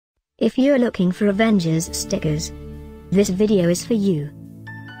If you're looking for Avengers stickers, this video is for you.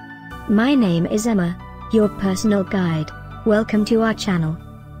 My name is Emma, your personal guide. Welcome to our channel.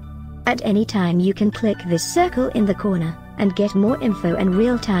 At any time you can click this circle in the corner, and get more info and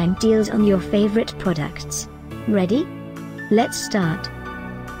real-time deals on your favorite products. Ready? Let's start.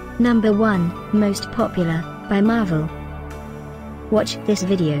 Number 1, Most Popular, by Marvel. Watch this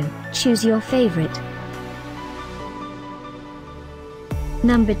video, choose your favorite.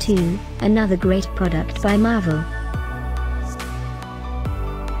 Number 2, another great product by Marvel.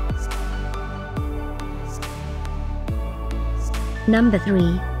 Number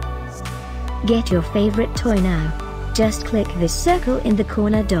 3. Get your favorite toy now. Just click this circle in the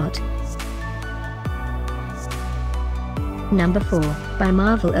corner dot. Number 4, by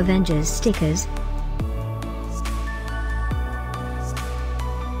Marvel Avengers stickers.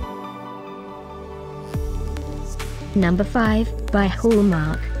 Number 5, by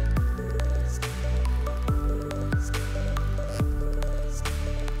Hallmark.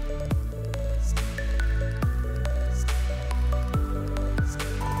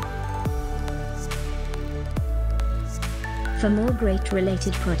 For more great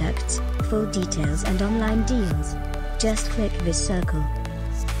related products, full details and online deals, just click this circle.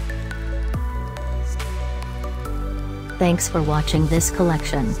 Thanks for watching this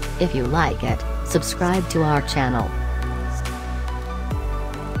collection. If you like it, subscribe to our channel.